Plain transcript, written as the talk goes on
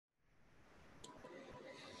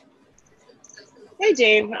Hey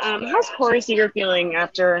Dave, how's Corey Seager feeling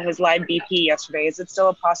after his live BP yesterday? Is it still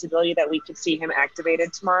a possibility that we could see him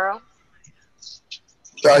activated tomorrow?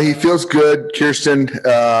 He feels good, Kirsten.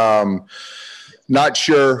 Not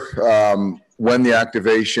sure when the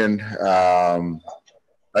activation.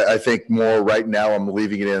 I think more right now I'm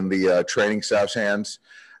leaving it in the training staff's hands.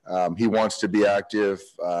 He wants to be active,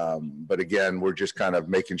 but again, we're just kind of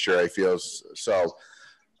making sure he feels so.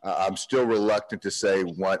 I'm still reluctant to say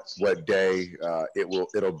what day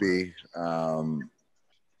it'll be.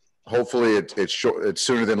 Hopefully it's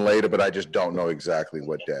sooner than later, but I just don't know exactly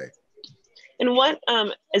what day. And what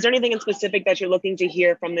is there anything in specific that you're looking to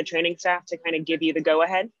hear from the training staff to kind of give you the go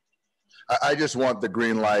ahead? I just want the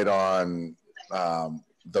green light on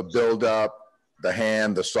the buildup, the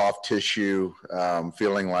hand, the soft tissue,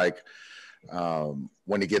 feeling like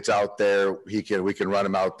when he gets out there, we can run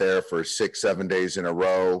him out there for 6-7 days in a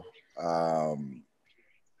row.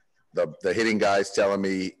 The hitting guys telling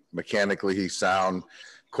me mechanically he's sound.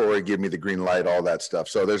 Corey, give me the green light, all that stuff.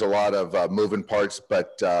 So there's a lot of moving parts,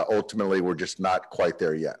 but ultimately we're just not quite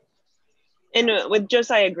there yet. And with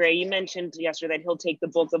Josiah Gray, you mentioned yesterday that he'll take the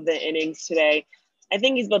bulk of the innings today. I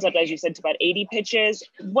think he's built up, as you said, to about 80 pitches.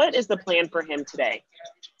 What is the plan for him today?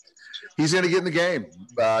 He's going to get in the game.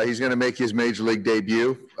 He's going to make his major league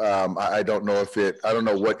debut. I don't know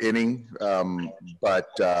what inning, but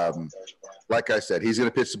like I said, he's going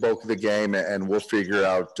to pitch the bulk of the game, and we'll figure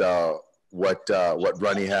out what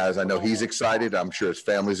run he has. I know he's excited. I'm sure his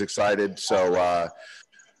family's excited. So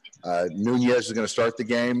Núñez is going to start the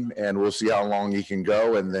game, and we'll see how long he can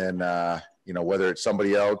go. And then, whether it's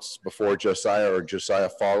somebody else before Josiah or Josiah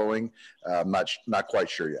following, I'm not quite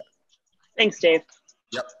sure yet. Thanks, Dave.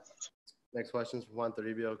 Yep. Next question is from Juan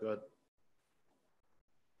Toribio. Go ahead.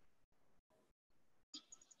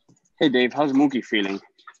 Hey, Dave. How's Mookie feeling?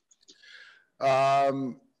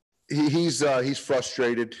 He's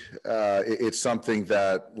frustrated. It's something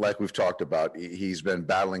that, like we've talked about, he's been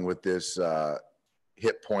battling with this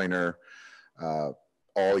hip pointer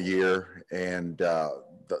all year, and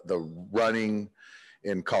the running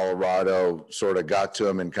in Colorado sort of got to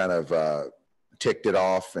him and kind of ticked it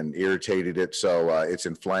off and irritated it, so it's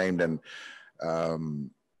inflamed and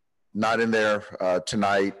not in there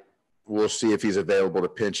tonight. We'll see if he's available to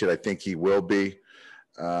pinch it. I think he will be,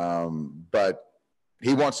 but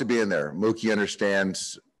he wants to be in there. Mookie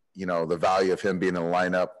understands, the value of him being in the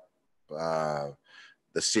lineup.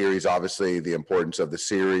 The series, obviously, the importance of the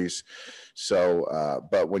series. So,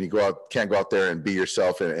 but when you can't go out there and be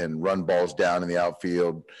yourself and run balls down in the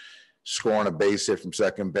outfield, scoring a base hit from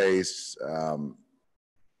second base,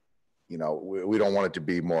 we don't want it to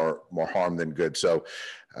be more harm than good. So,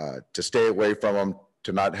 to stay away from him,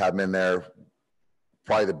 to not have him in there,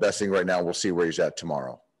 probably the best thing right now. We'll see where he's at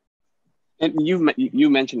tomorrow. And he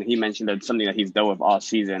mentioned that's something that he's dealt with all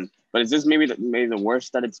season. But is this maybe the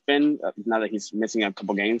worst that it's been now that he's missing a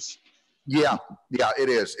couple games? Yeah, it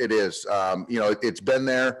is. It is. It's been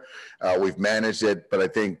there. We've managed it, but I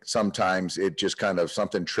think sometimes it just kind of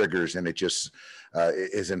something triggers and it just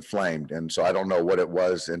is inflamed. And so I don't know what it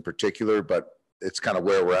was in particular, but it's kind of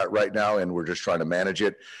where we're at right now, and we're just trying to manage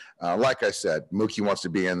it. Like I said, Mookie wants to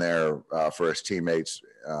be in there for his teammates.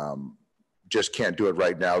 Just can't do it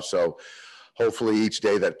right now. So hopefully each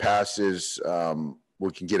day that passes,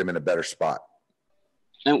 we can get him in a better spot.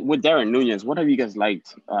 And with Darien Núñez, what have you guys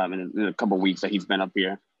liked in a couple of weeks that he's been up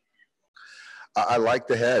here? I like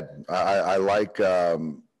the head. I like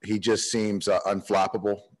he just seems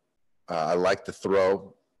unflappable. I like the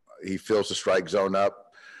throw. He fills the strike zone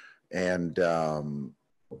up, and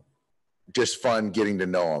just fun getting to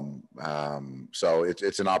know him. So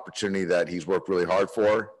it's an opportunity that he's worked really hard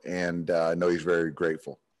for, and I know he's very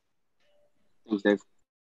grateful. Thanks, Dave.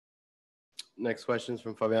 Next question is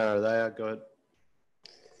from Fabian Ardaya. Go ahead.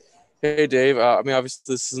 Hey, Dave.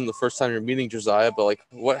 Obviously, this isn't the first time you're meeting Josiah, but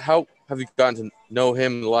how have you gotten to know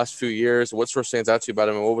him in the last few years? What sort of stands out to you about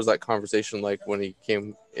him, and what was that conversation like when he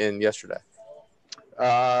came in yesterday?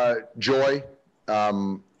 Joy,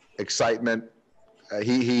 excitement.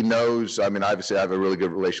 He knows. Obviously, I have a really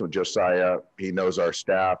good relation with Josiah. He knows our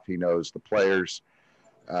staff. He knows the players.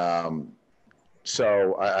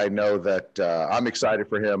 So I know that I'm excited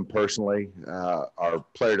for him personally. Our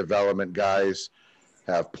player development guys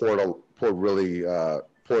have poured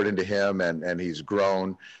into him, and he's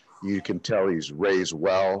grown. You can tell he's raised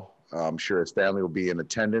well. I'm sure his family will be in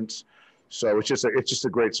attendance. So it's just a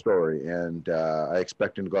great story, and I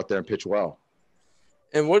expect him to go out there and pitch well.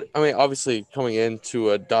 And obviously coming into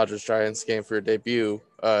a Dodgers-Giants game for your debut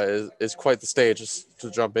is quite the stage to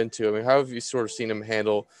jump into. How have you sort of seen him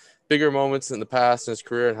handle bigger moments in the past in his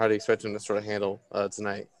career, and how do you expect him to sort of handle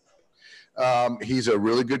tonight? He's a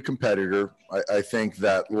really good competitor. I think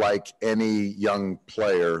that like any young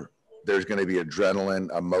player, there's going to be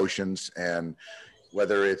adrenaline, emotions, and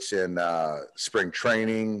whether it's in spring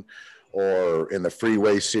training or in the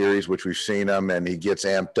freeway series, which we've seen him, and he gets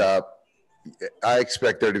amped up, I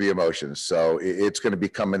expect there to be emotions. So it's going to be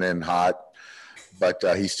coming in hot, but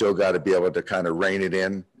he's still got to be able to kind of rein it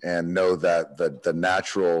in and know that the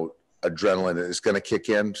natural adrenaline is going to kick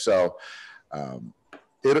in. So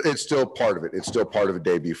it's still part of it. It's still part of a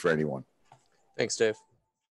debut for anyone. Thanks, Dave.